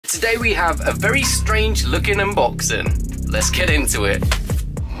Today we have a very strange looking unboxing. Let's get into it.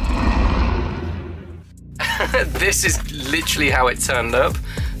 This is literally how it turned up.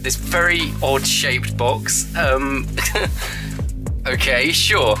 This very odd shaped box. Okay,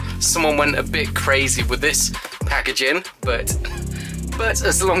 sure, someone went a bit crazy with this packaging, but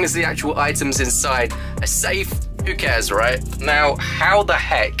as long as the actual items inside are safe, who cares, right? Now, how the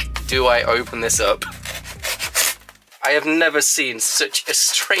heck do I open this up? I have never seen such a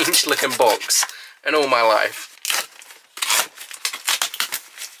strange looking box in all my life.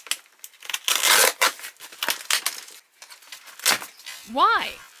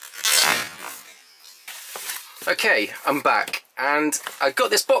 Why? Okay, I'm back, and I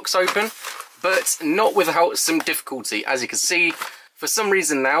got this box open, but not without some difficulty. As you can see, for some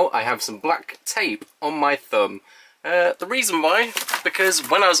reason now, I have some black tape on my thumb. The reason why, because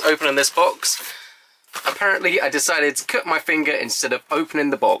when I was opening this box, apparently I decided to cut my finger instead of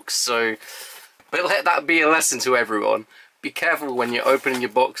opening the box, so but let that be a lesson to everyone. Be careful when you're opening your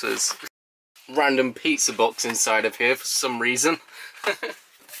boxes. Random pizza box inside of here for some reason.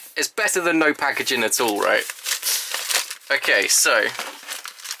 It's better than no packaging at all, right? Okay, so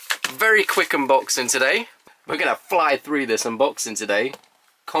very quick unboxing today. We're gonna fly through this unboxing today,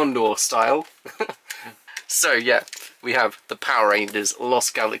 Condor style. So yeah, we have the Power Rangers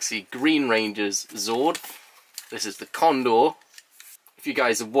Lost Galaxy Green Rangers Zord. This is the Condor. If you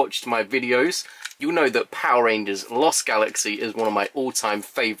guys have watched my videos, you'll know that Power Rangers Lost Galaxy is one of my all-time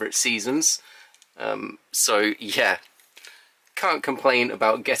favourite seasons. So yeah, can't complain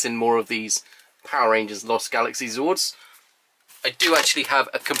about getting more of these Power Rangers Lost Galaxy Zords. I do actually have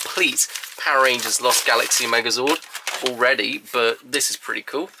a complete Power Rangers Lost Galaxy Megazord already, but this is pretty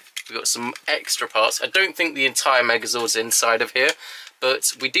cool. We've got some extra parts. I don't think the entire Megazord's inside of here,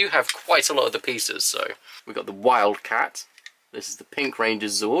 but we do have quite a lot of the pieces. So we've got the Wildcat. This is the Pink Ranger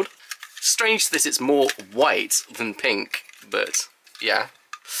Zord. Strange that it's more white than pink, but yeah.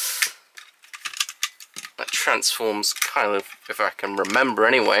 That transforms kind of, if I can remember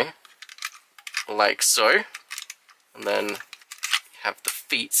anyway, like so. And then you have the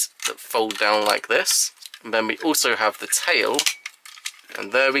feet that fold down like this. And then we also have the tail.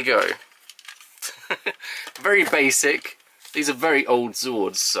 And there we go. Very basic. These are very old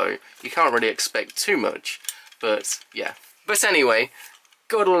Zords, so you can't really expect too much. But yeah. But anyway,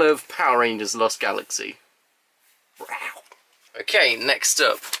 gotta love Power Rangers Lost Galaxy. Wow. Okay, next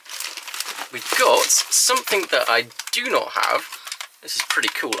up, we've got something that I do not have. This is pretty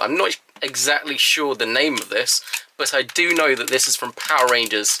cool. I'm not exactly sure the name of this, but I do know that this is from Power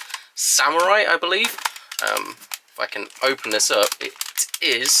Rangers Samurai, I believe. If I can open this up, it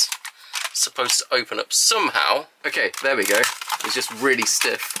is supposed to open up somehow. Okay, there we go. It's just really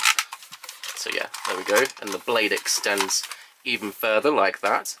stiff. So yeah, there we go. And the blade extends even further like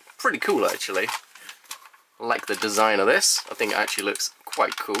that. Pretty cool, actually. I like the design of this. I think it actually looks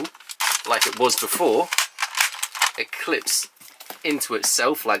quite cool. Like it was before, it clips into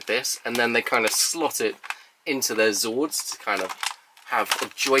itself like this, and then they kind of slot it into their Zords to kind of have a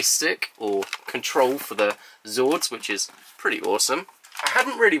joystick or control for the Zords, which is pretty awesome. I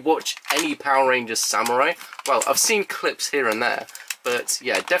hadn't really watched any Power Rangers Samurai. Well, I've seen clips here and there, but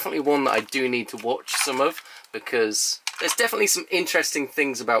yeah, definitely one that I do need to watch some of, because there's definitely some interesting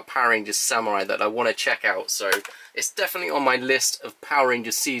things about Power Rangers Samurai that I want to check out, so it's definitely on my list of Power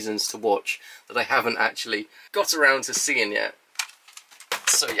Rangers seasons to watch that I haven't actually got around to seeing yet.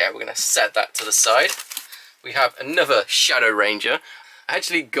 So yeah, we're going to set that to the side. We have another Shadow Ranger. I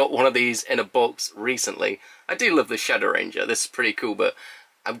actually got one of these in a box recently. I do love the Shadow Ranger, this is pretty cool, but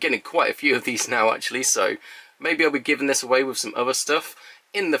I'm getting quite a few of these now actually, so maybe I'll be giving this away with some other stuff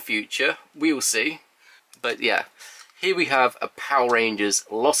in the future, we will see. But yeah, here we have a Power Rangers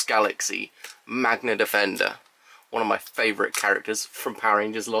Lost Galaxy Magna Defender. One of my favourite characters from Power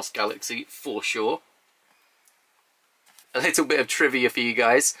Rangers Lost Galaxy, for sure. A little bit of trivia for you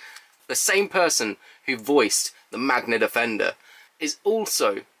guys. The same person who voiced the Magna Defender is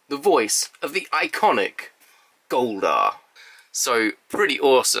also the voice of the iconic Goldar. So, pretty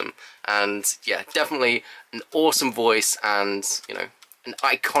awesome. And yeah, definitely an awesome voice and, you know, an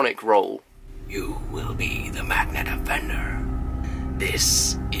iconic role. You will be the Magna Defender.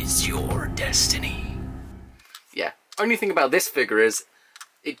 This is your destiny. Yeah, only thing about this figure is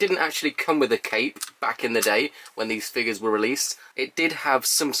it didn't actually come with a cape back in the day when these figures were released. It did have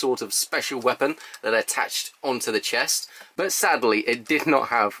some sort of special weapon that attached onto the chest, but sadly it did not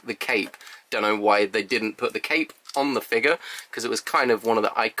have the cape. Don't know why they didn't put the cape on the figure, because it was kind of one of the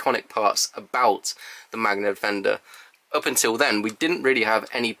iconic parts about the Magna Defender. Up until then, we didn't really have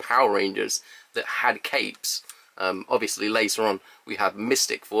any Power Rangers that had capes. Obviously later on we have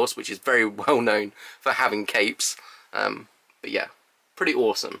Mystic Force, which is very well known for having capes. But yeah, pretty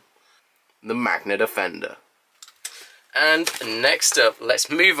awesome. The Magna Defender. And next up, let's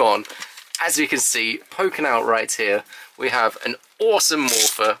move on. As you can see, poking out right here, we have an awesome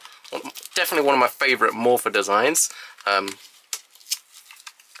Morpher. Definitely one of my favourite Morpher designs. And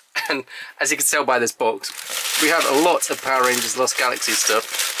as you can tell by this box, we have a lot of Power Rangers Lost Galaxy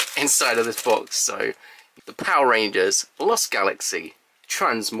stuff inside of this box. So, the Power Rangers Lost Galaxy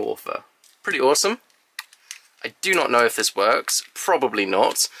Transmorpher. Pretty awesome. I do not know if this works, probably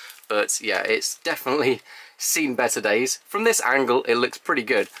not, but yeah, it's definitely seen better days. From this angle, it looks pretty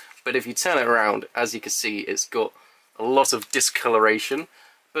good, but if you turn it around, as you can see, it's got a lot of discoloration,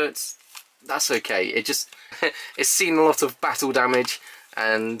 but that's okay. It's seen a lot of battle damage,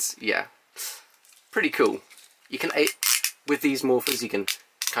 and yeah, pretty cool. You can, with these morphers, you can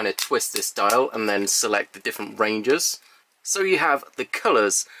kind of twist this dial and then select the different rangers. So you have the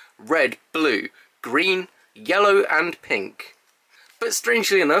colours red, blue, green, yellow and pink. But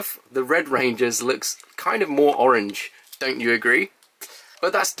strangely enough, the Red Rangers looks kind of more orange, don't you agree?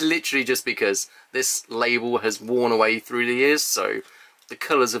 But that's literally just because this label has worn away through the years, so the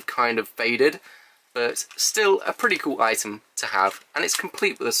colours have kind of faded. But still a pretty cool item to have, and it's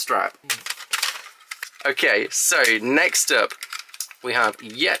complete with a strap. Okay, so next up we have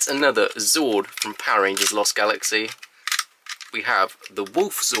yet another Zord from Power Rangers Lost Galaxy. We have the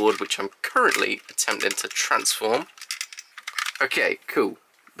Wolf Zord, which I'm currently attempting to transform. Okay, cool.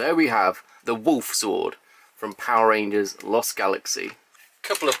 There we have the Wolf Zord from Power Rangers Lost Galaxy.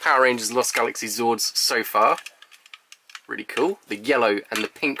 Couple of Power Rangers Lost Galaxy Zords so far. Really cool. The yellow and the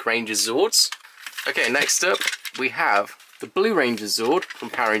pink Ranger Zords. Okay, next up we have the Blue Ranger Zord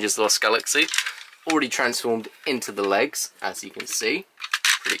from Power Rangers Lost Galaxy. Already transformed into the legs, as you can see.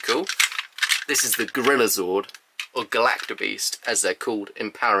 Pretty cool. This is the Gorilla Zord, or Galactobeast, as they're called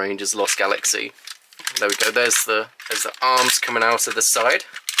in Power Rangers Lost Galaxy. There we go, there's the arms coming out of the side.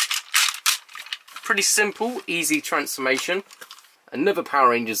 Pretty simple, easy transformation. Another Power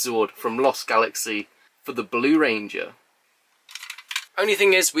Ranger Zord from Lost Galaxy for the Blue Ranger. Only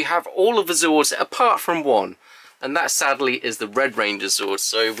thing is, we have all of the Zords apart from one, and that sadly is the Red Ranger Zord,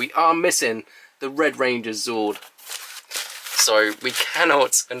 so we are missing the Red Ranger Zord. So we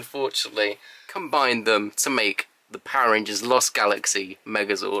cannot, unfortunately, combine them to make the Power Rangers Lost Galaxy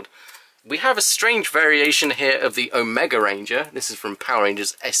Megazord. We have a strange variation here of the Omega Ranger. This is from Power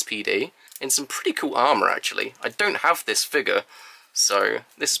Rangers S.p.d. in some pretty cool armour actually. I don't have this figure, so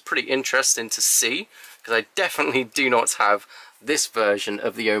this is pretty interesting to see, because I definitely do not have this version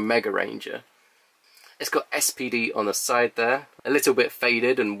of the Omega Ranger. It's got S.p.d. on the side there, a little bit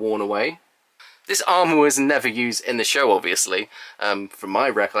faded and worn away. This armour was never used in the show obviously, from my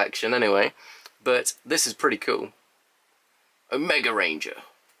recollection anyway, but this is pretty cool. Omega Ranger.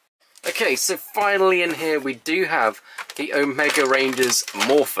 Okay, so finally in here we do have the Omega Rangers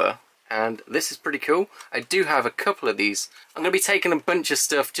Morpher, and this is pretty cool. I do have a couple of these. I'm going to be taking a bunch of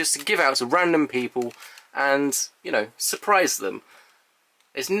stuff just to give out to random people and, you know, surprise them.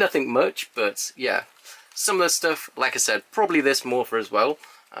 It's nothing much, but yeah. Some of the stuff, like I said, probably this Morpher as well,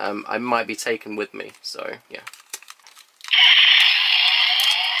 I might be taking with me, so yeah.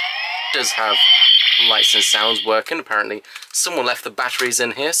 It does have lights and sounds working. Apparently someone left the batteries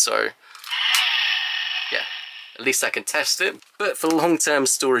in here, so yeah, at least I can test it. But for long-term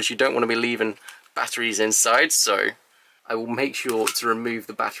storage you don't want to be leaving batteries inside, so I will make sure to remove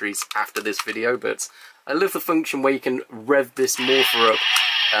the batteries after this video. But I love the function where you can rev this Morpher up,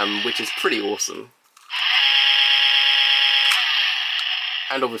 which is pretty awesome.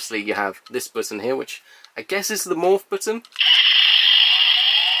 And obviously you have this button here, which I guess is the morph button.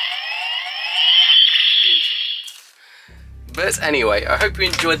 But anyway, I hope you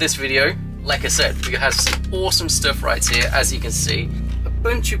enjoyed this video. Like I said, we have some awesome stuff right here, as you can see. A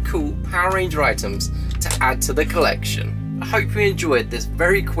bunch of cool Power Ranger items to add to the collection. I hope you enjoyed this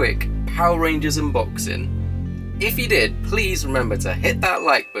very quick Power Rangers unboxing. If you did, please remember to hit that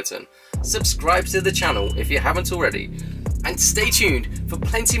like button, subscribe to the channel if you haven't already, and stay tuned for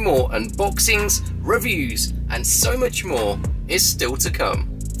plenty more unboxings, reviews, and so much more is still to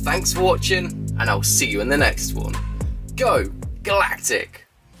come. Thanks for watching, and I'll see you in the next one. Go Galactic!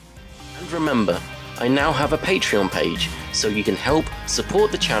 And remember, I now have a Patreon page, so you can help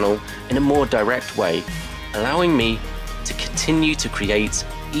support the channel in a more direct way, allowing me to continue to create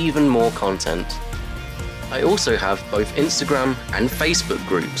even more content. I also have both Instagram and Facebook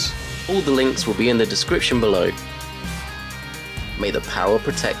groups. All the links will be in the description below. May the power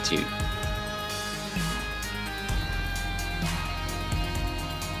protect you.